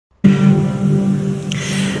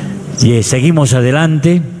Y seguimos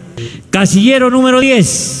adelante. Casillero número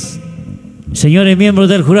 10. Señores miembros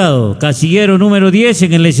del jurado, casillero número 10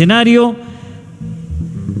 en el escenario,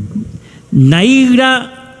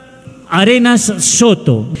 NAHIARA Arenas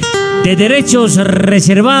Soto. De derechos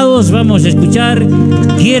reservados vamos a escuchar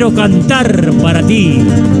Quiero cantar para ti.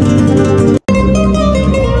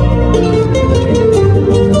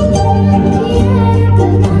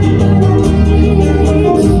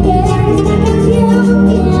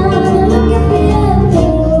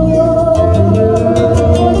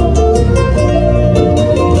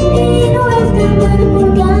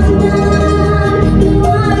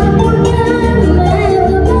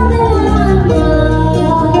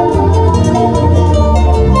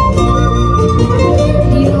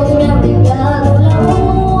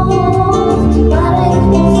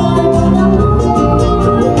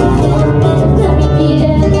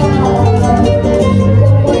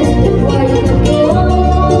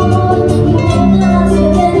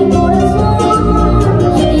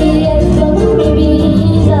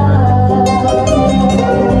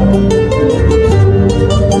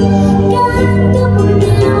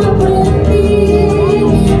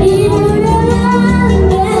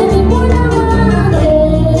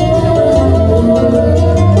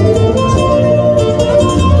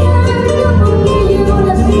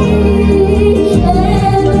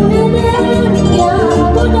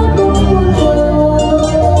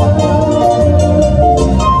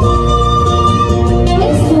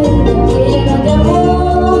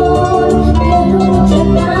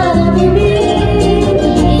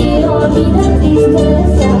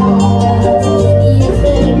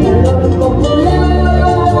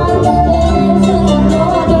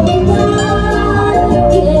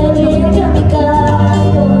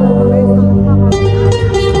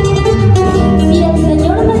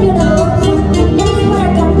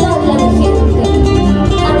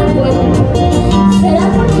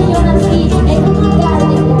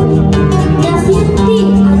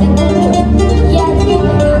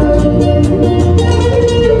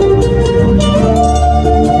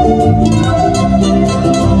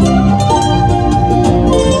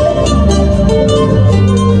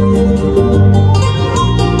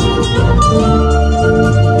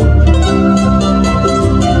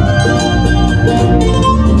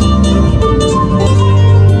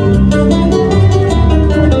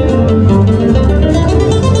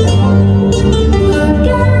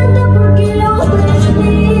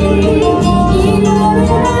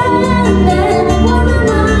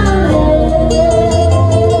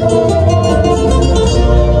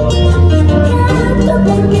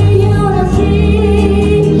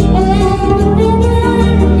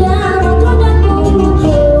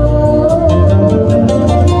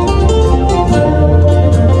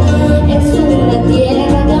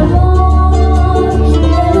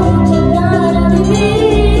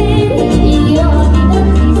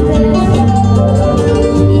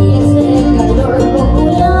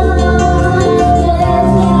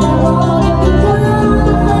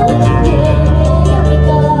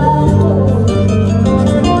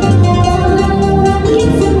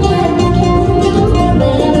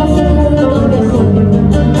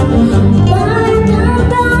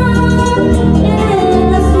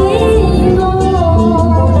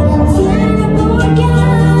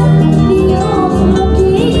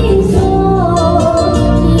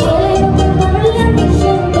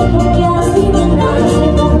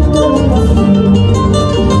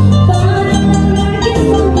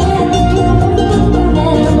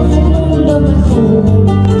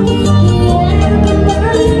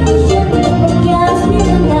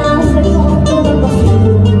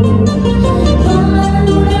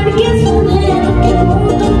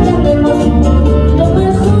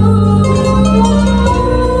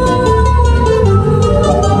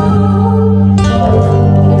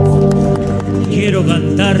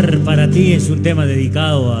 Para ti es un tema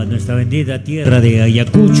dedicado a nuestra bendita tierra de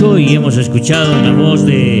Ayacucho y hemos escuchado la voz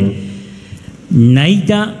de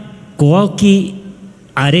NAHIARA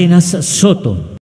Arenas Soto.